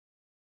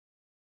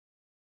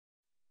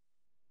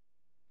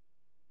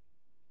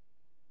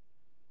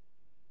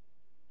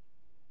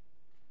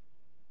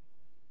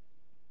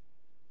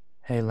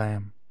Hey,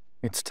 Lamb,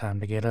 it's time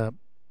to get up.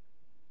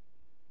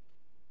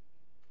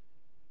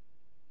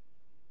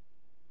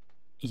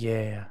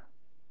 Yeah,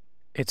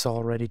 it's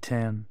already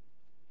 10.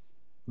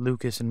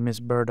 Lucas and Miss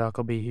Burdock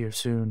will be here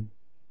soon.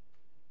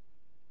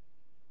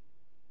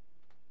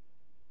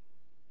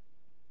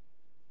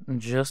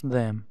 Just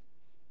them.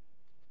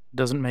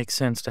 Doesn't make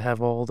sense to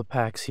have all the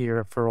packs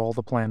here for all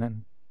the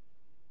planning.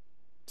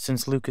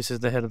 Since Lucas is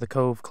the head of the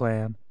Cove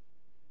clan,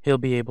 he'll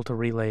be able to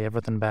relay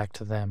everything back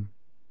to them.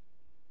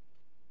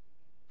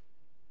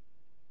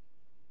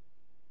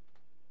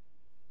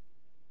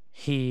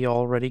 He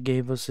already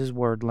gave us his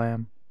word,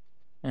 Lamb,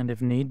 and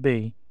if need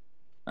be,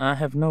 I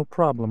have no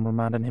problem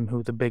reminding him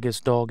who the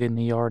biggest dog in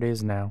the yard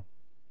is now.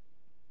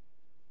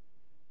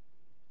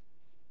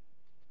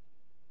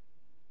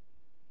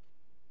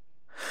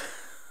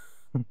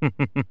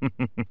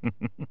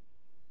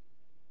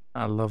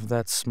 I love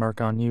that smirk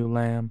on you,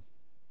 Lamb.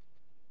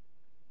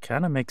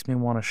 Kinda makes me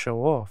want to show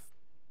off.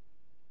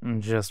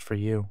 Just for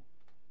you.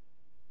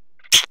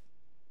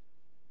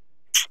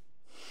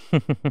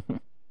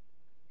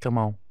 Come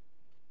on.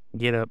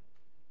 Get up.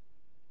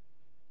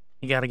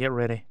 You gotta get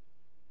ready.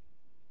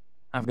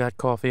 I've got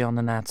coffee on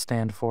the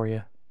nightstand for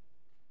you.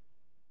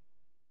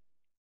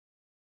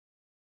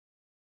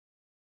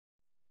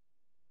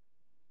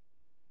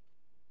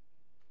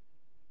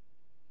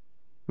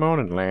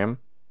 Morning, Lamb.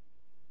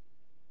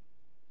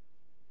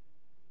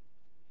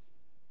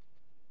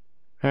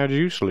 How'd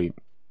you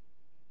sleep?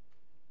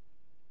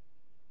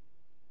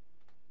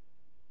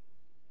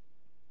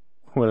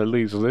 Well, at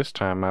least this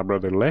time my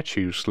brother let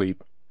you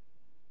sleep.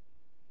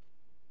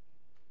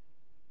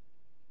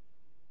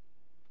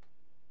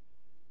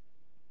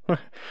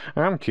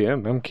 I'm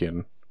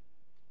kidding.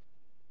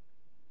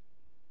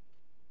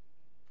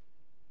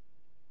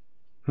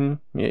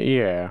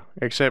 Yeah,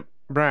 except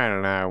Brian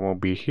and I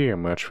won't be here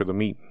much for the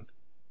meeting.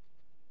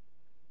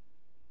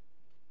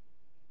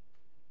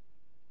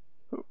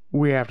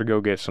 We have to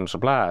go get some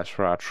supplies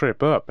for our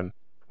trip up, and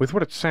with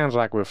what it sounds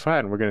like we're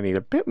fighting, we're gonna need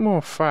a bit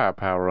more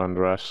firepower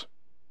under us.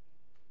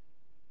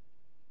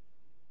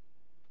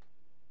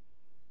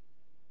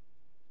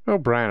 Oh,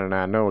 Brian and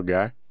I know a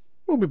guy.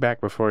 We'll be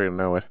back before you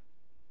know it.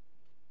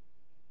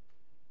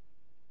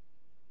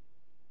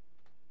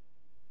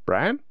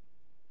 Brian?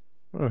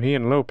 Well, he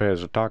and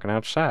Lopez are talking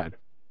outside.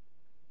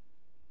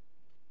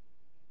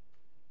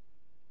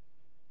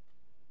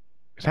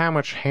 With how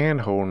much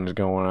hand-holding is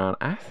going on,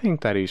 I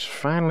think that he's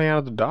finally out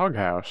of the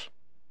doghouse.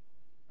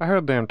 I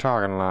heard them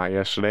talking a lot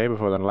yesterday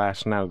before the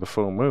last night of the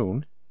full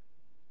moon.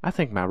 I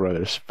think my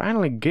brother's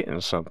finally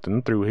getting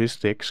something through his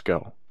thick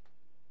skull.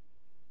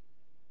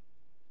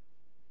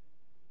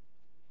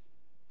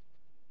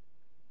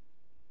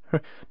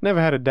 Never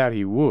had a doubt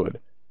he would,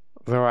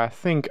 though I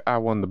think I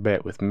won the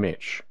bet with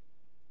Mitch.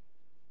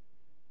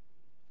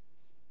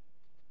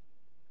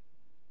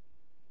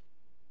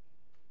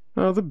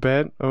 Oh, the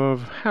bet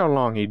of how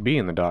long he'd be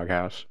in the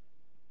doghouse.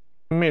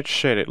 Mitch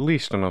said at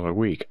least another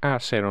week. I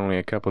said only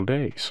a couple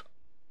days.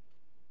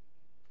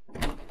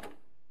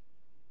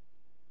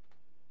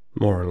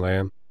 Morning,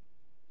 Lamb.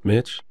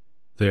 Mitch,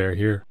 they're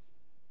here.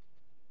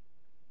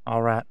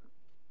 All right.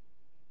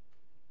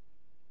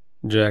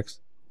 Jax,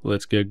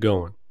 let's get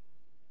going.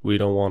 We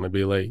don't want to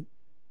be late.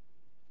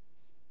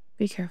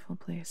 Be careful,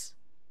 please.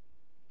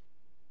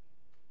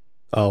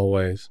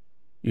 Always.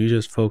 You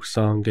just focus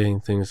on getting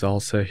things all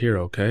set here,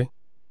 okay?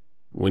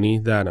 We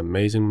need that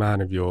amazing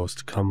mind of yours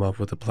to come up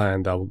with a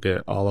plan that will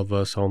get all of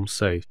us home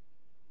safe.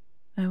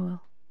 I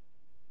will.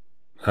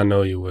 I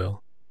know you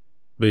will.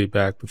 Be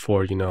back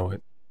before you know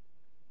it.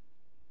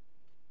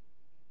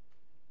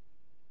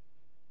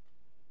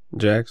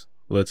 Jax,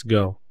 let's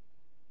go.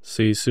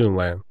 See you soon,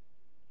 Lamb.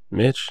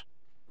 Mitch,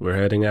 we're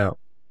heading out.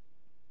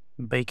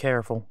 Be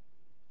careful.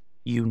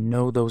 You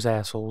know those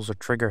assholes are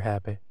trigger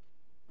happy.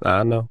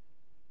 I know.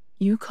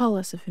 You call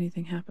us if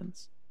anything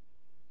happens.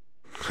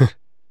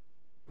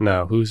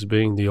 Now, who's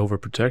being the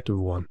overprotective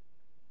one?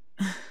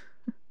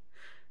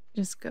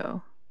 Just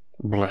go.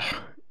 Blech.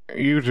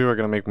 You two are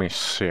gonna make me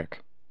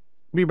sick.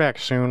 Be back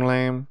soon,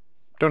 Lamb.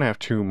 Don't have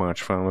too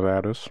much fun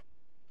without us.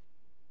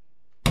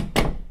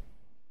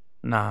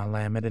 Nah,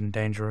 Lamb, it isn't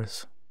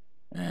dangerous.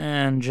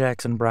 And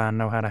Jax and Brian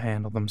know how to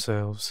handle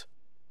themselves.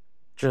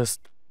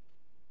 Just,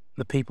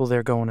 the people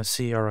they're going to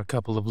see are a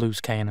couple of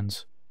loose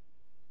cannons.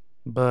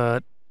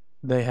 But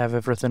they have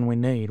everything we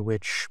need,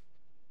 which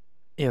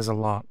is a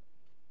lot.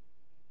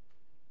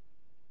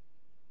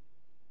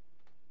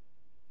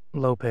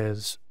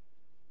 Lopez,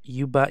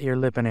 you bite your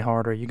lip any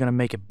harder, you're gonna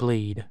make it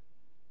bleed.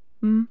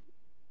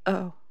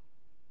 Oh.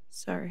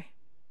 Sorry.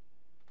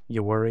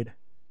 You worried?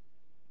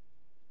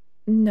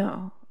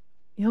 No.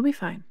 You'll be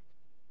fine.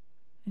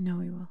 I know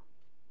we will.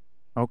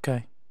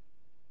 Okay.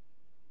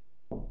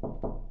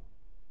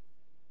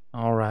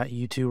 All right,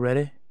 you two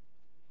ready?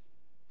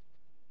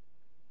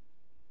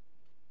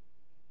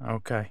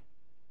 Okay.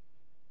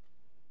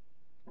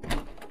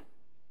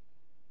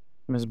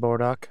 Miss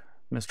Burdock,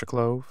 Mr.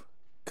 Clove,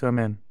 come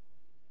in.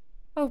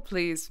 Oh,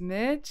 please,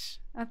 Mitch.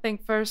 I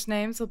think first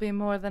names will be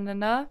more than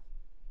enough.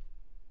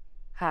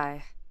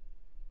 Hi.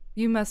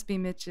 You must be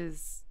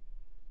Mitch's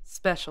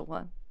special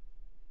one.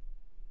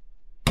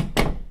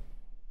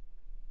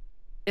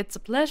 It's a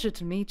pleasure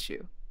to meet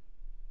you.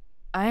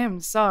 I am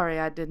sorry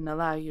I didn't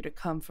allow you to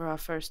come for our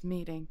first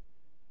meeting.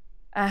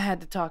 I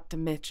had to talk to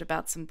Mitch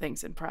about some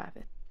things in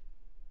private.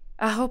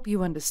 I hope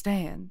you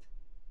understand.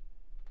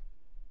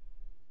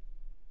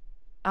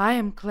 I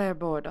am Claire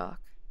Bordock.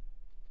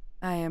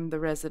 I am the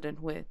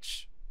resident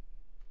witch.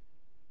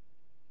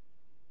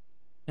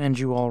 And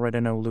you already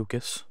know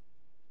Lucas.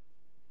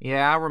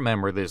 Yeah, I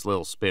remember this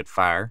little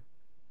spitfire.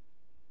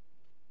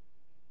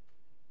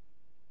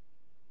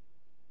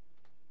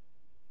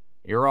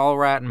 You're all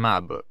right in my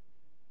book.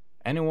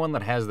 Anyone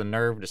that has the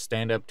nerve to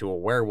stand up to a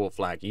werewolf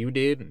like you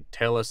did and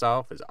tell us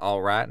off is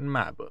all right in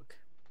my book.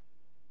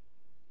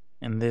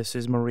 And this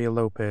is Maria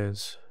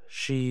Lopez.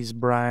 She's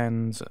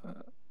Brian's,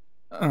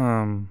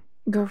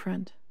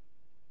 Girlfriend.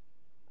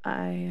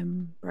 I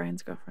am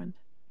Brian's girlfriend.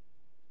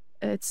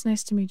 It's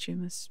nice to meet you,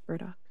 Miss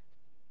Burdock.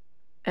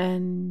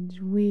 And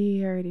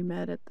we already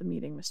met at the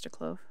meeting, Mr.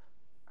 Clove.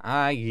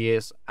 Ah,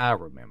 yes, I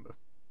remember.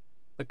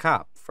 The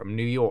cop from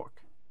New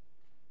York.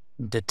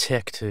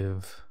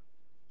 Detective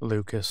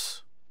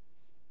Lucas.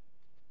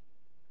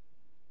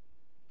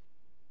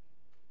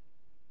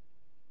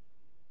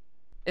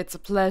 It's a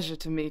pleasure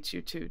to meet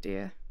you too,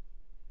 dear.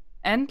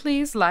 And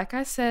please, like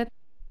I said,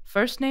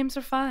 first names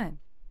are fine.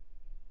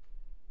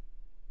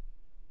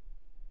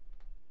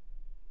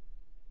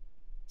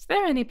 Is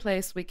there any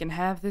place we can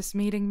have this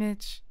meeting,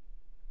 Mitch?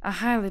 I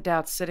highly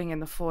doubt sitting in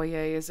the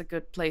foyer is a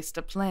good place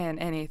to plan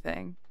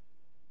anything.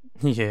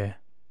 Yeah.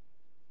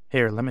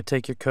 Here, let me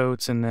take your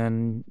coats and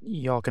then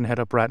y'all can head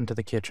up right into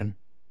the kitchen.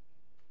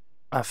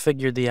 I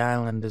figured the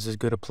island is as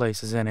good a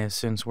place as any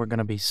since we're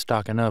gonna be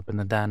stocking up in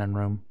the dining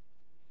room.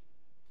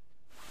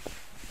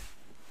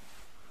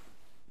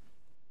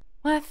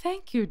 Why,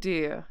 thank you,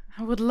 dear.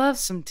 I would love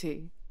some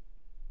tea.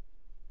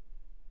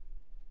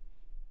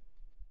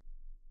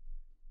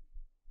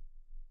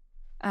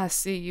 I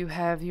see you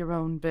have your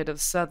own bit of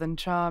southern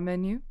charm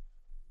in you.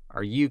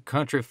 Are you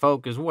country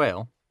folk as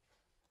well?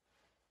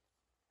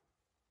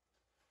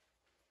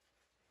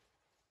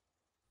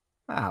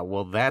 Ah,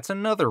 well, that's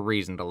another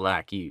reason to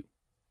like you.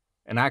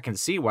 And I can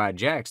see why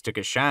Jax took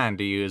a shine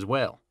to you as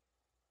well.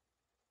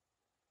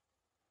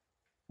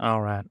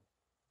 All right.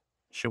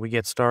 Should we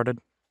get started?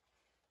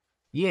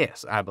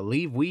 Yes, I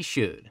believe we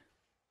should.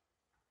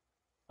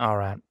 All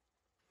right.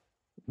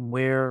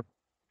 We're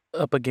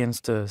up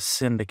against a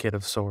syndicate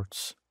of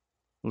sorts,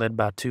 led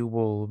by two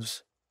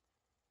wolves,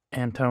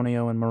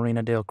 Antonio and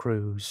Marina del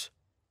Cruz.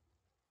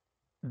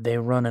 They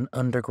run an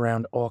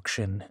underground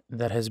auction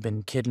that has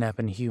been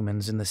kidnapping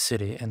humans in the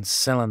city and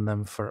selling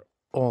them for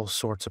all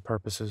sorts of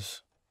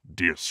purposes.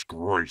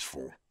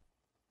 Disgraceful.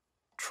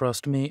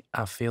 Trust me,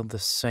 I feel the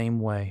same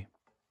way.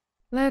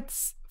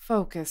 Let's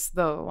focus,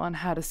 though, on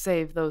how to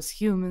save those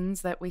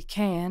humans that we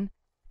can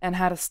and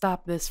how to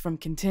stop this from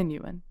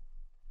continuing.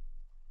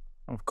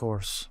 Of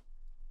course.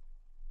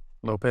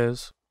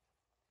 Lopez?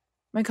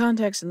 My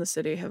contacts in the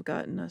city have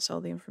gotten us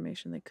all the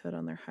information they could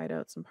on their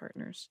hideouts and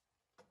partners.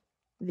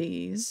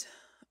 These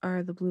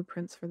are the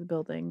blueprints for the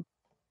building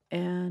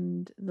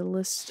and the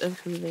list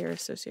of who they are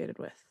associated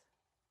with.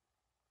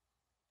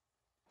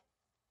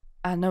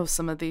 I know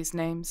some of these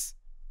names.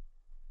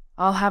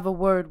 I'll have a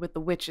word with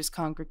the witches'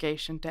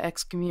 congregation to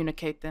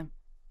excommunicate them.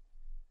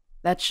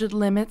 That should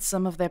limit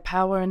some of their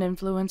power and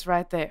influence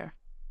right there,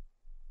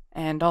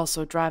 and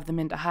also drive them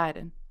into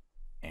hiding.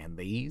 And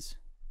these?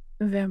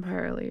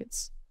 Vampire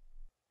elites.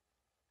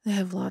 They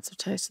have lots of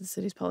ties to the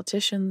city's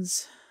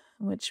politicians,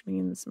 which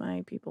means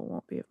my people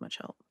won't be of much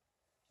help.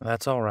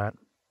 That's all right.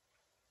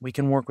 We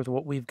can work with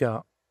what we've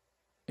got.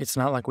 It's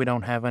not like we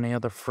don't have any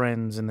other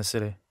friends in the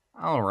city.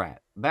 All right,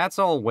 that's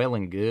all well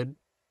and good.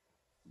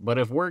 But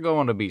if we're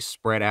going to be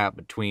spread out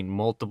between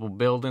multiple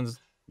buildings,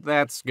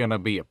 that's gonna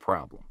be a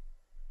problem.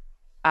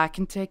 I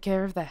can take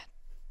care of that.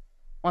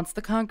 Once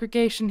the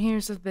congregation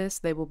hears of this,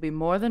 they will be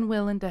more than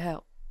willing to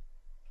help.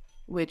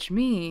 Which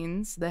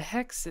means the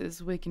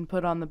hexes we can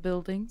put on the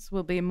buildings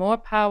will be more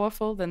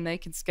powerful than they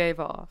can stave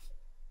off.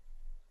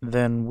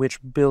 Then which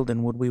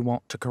building would we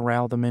want to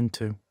corral them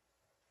into?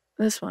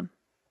 This one,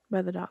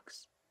 by the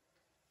docks.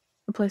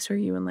 The place where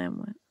you and Lamb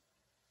went.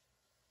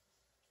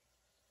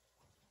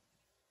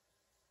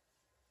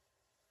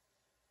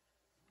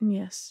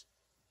 Yes.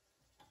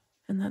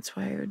 And that's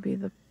why it would be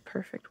the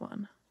perfect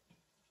one.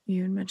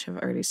 You and Mitch have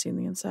already seen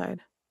the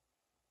inside.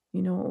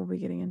 You know what we'll be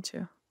getting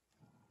into.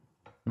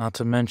 Not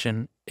to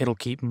mention, it'll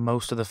keep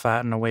most of the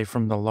fighting away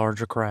from the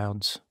larger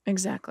crowds.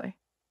 Exactly.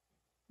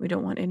 We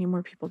don't want any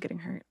more people getting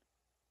hurt.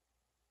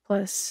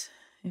 Plus,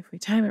 if we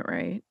time it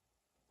right,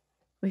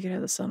 we could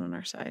have the sun on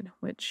our side,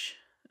 which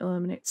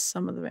eliminates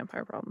some of the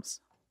vampire problems.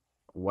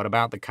 What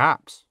about the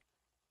cops?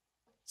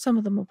 Some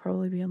of them will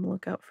probably be on the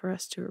lookout for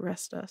us to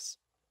arrest us.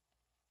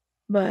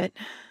 But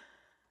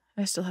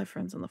I still have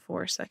friends on the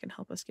force that can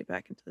help us get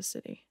back into the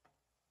city.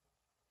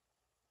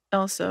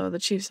 Also, the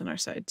chief's on our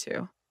side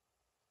too.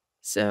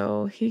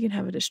 So he can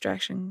have a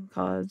distraction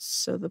cause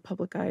so the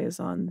public eye is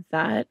on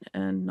that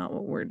and not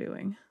what we're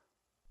doing.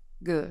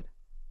 Good.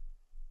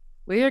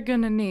 We are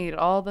gonna need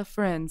all the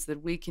friends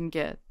that we can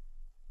get.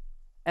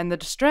 And the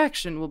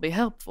distraction will be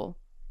helpful.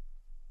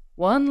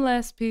 One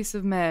less piece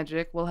of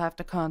magic we'll have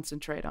to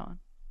concentrate on.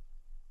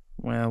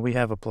 Well, we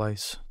have a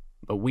place.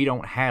 But we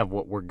don't have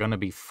what we're gonna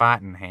be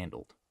fighting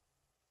handled.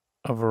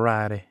 A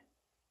variety.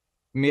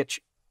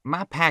 Mitch,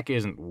 my pack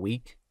isn't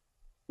weak.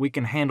 We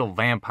can handle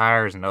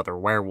vampires and other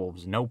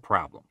werewolves no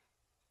problem.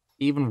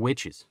 Even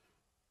witches.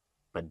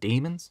 But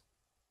demons?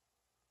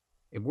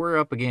 If we're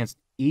up against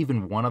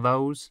even one of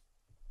those,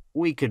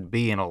 we could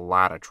be in a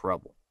lot of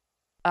trouble.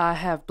 I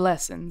have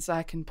blessings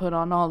I can put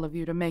on all of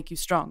you to make you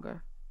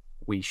stronger.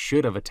 We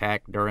should have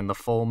attacked during the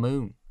full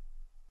moon.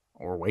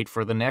 Or wait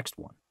for the next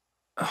one.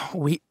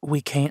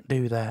 We can't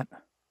do that.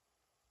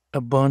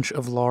 A bunch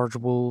of large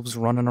wolves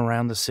running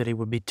around the city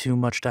would be too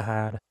much to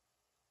hide.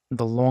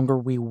 The longer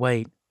we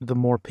wait, the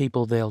more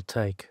people they'll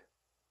take.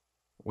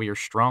 We are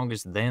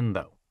strongest then,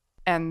 though.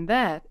 And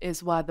that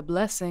is why the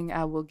blessing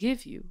I will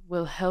give you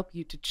will help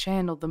you to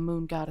channel the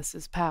moon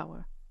goddess's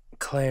power.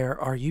 Claire,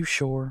 are you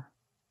sure?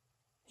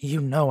 You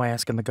know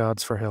asking the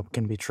gods for help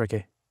can be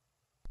tricky.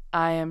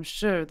 I am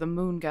sure the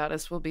moon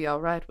goddess will be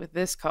all right with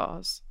this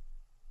cause,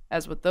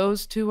 as what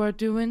those two are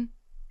doing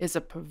is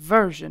a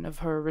perversion of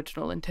her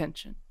original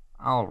intention.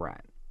 All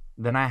right.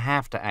 Then I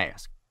have to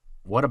ask,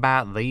 what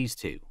about these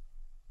two?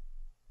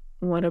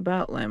 What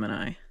about Lamb and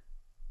I?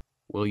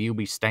 Will you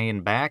be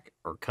staying back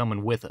or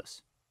coming with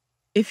us?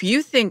 If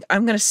you think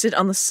I'm going to sit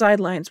on the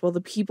sidelines while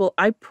the people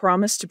I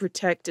promised to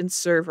protect and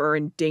serve are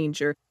in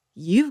danger,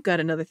 you've got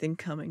another thing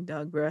coming,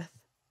 dog breath.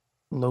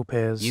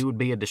 Lopez. You would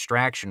be a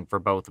distraction for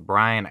both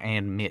Brian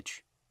and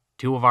Mitch,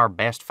 two of our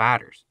best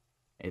fighters.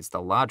 It's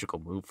the logical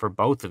move for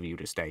both of you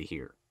to stay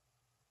here.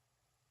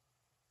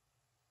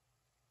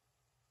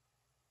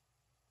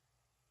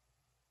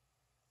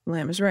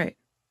 Lamb is right.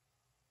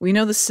 We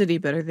know the city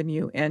better than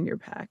you and your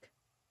pack.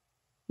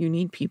 You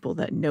need people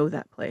that know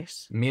that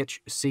place.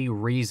 Mitch, see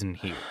reason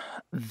here.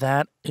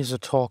 That is a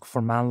talk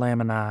for my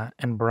Lamb and I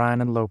and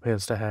Brian and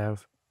Lopez to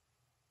have.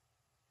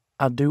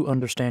 I do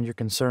understand your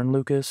concern,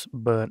 Lucas,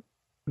 but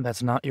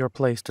that's not your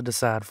place to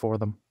decide for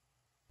them.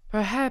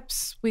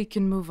 Perhaps we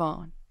can move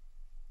on.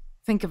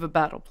 Think of a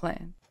battle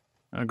plan.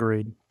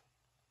 Agreed.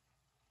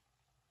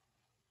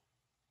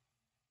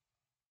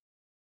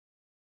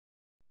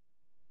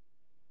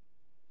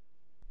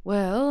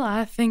 Well,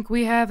 I think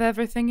we have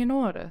everything in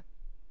order.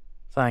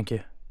 Thank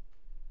you.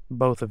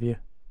 Both of you.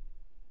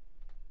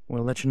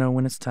 We'll let you know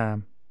when it's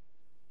time.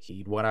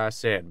 Heed what I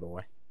said,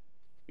 boy.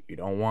 You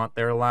don't want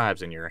their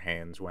lives in your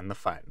hands when the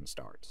fighting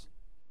starts.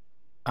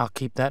 I'll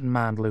keep that in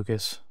mind,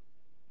 Lucas.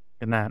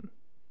 Good night.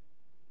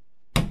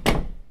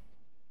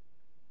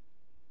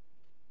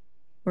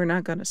 We're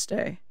not going to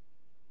stay.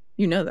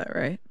 You know that,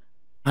 right?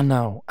 I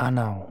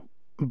know.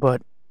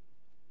 But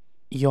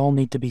y'all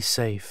need to be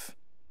safe.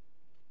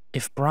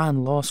 If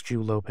Brian lost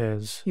you,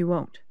 Lopez... He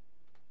won't.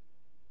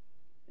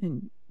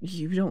 And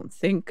you don't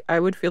think I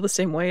would feel the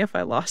same way if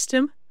I lost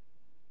him?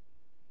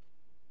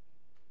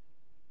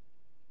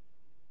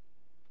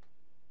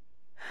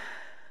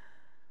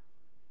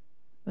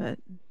 But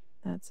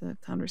that's a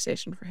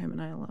conversation for him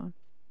and I alone.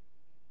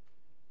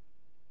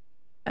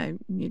 I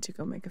need to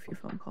go make a few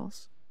phone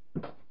calls.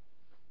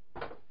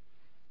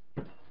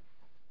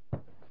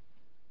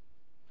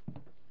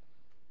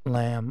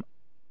 Lamb,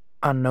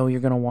 I know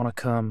you're gonna want to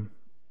come.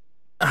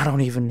 I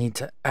don't even need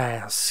to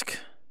ask.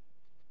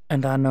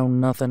 And I know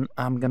nothing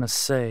I'm gonna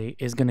say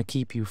is gonna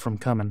keep you from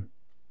coming.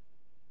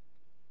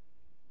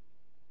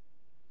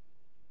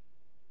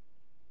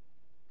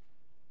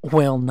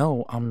 Well,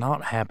 no, I'm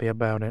not happy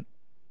about it.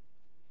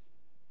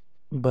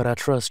 But I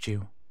trust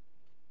you.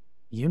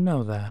 You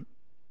know that.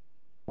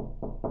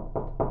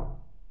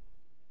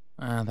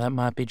 That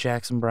might be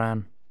Jackson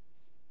Bryan.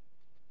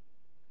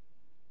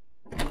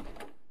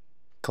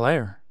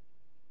 Claire,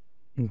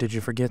 did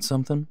you forget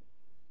something?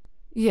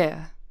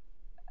 Yeah.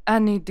 I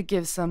need to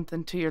give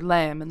something to your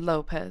Lamb and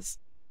Lopez.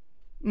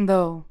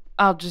 Though,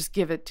 I'll just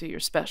give it to your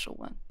special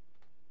one.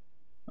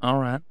 All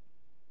right.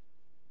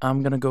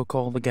 I'm gonna go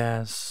call the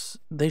guys.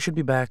 They should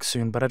be back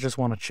soon, but I just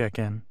want to check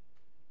in.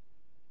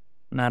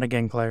 Night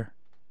again, Claire.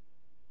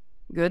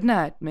 Good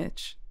night,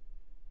 Mitch.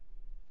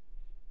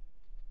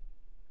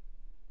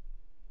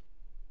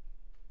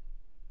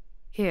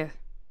 Here,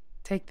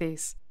 take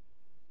these.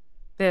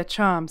 They're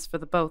charms for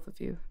the both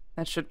of you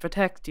that should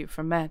protect you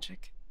from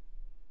magic.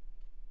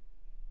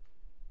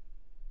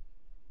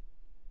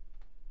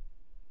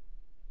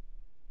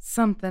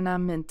 Something I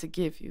meant to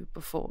give you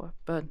before,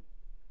 but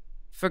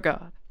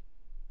forgot.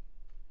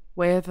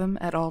 Wear them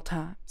at all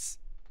times.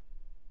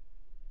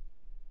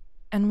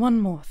 And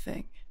one more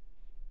thing.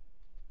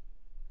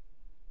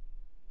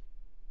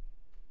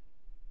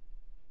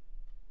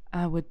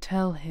 I would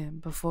tell him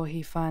before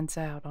he finds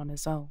out on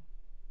his own.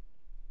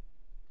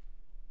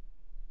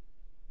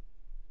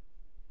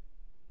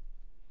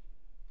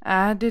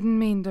 I didn't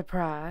mean to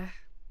pry,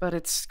 but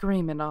it's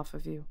screaming off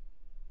of you.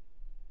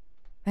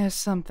 There's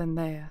something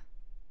there.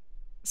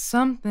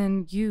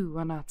 Something you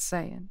are not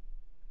saying.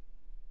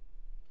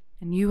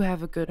 And you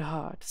have a good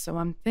heart, so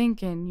I'm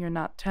thinking you're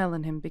not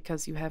telling him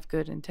because you have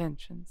good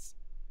intentions.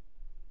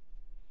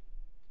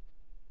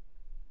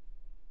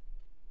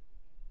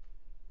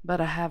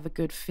 But I have a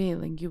good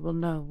feeling you will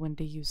know when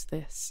to use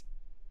this.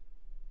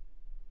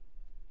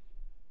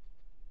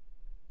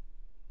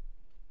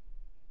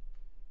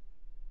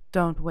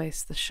 Don't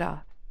waste the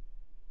shot.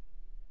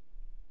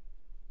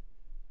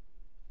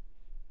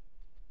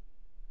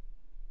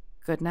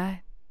 Good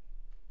night.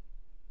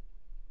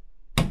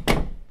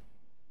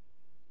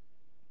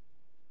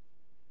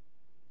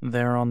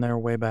 They're on their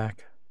way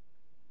back.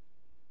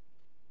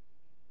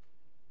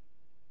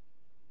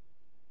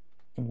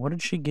 What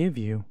did she give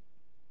you?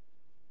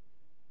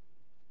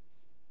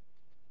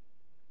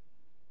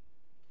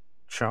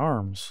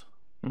 Charms.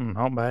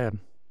 Not bad.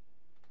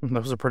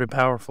 Those are pretty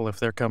powerful if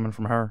they're coming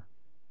from her.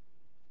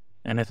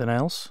 Anything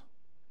else?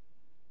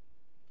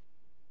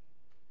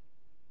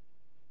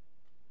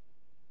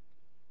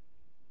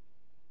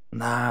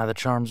 Nah, the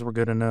charms were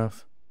good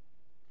enough.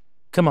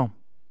 Come on.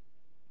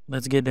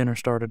 Let's get dinner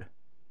started.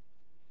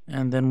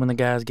 And then when the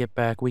guys get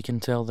back, we can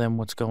tell them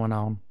what's going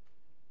on.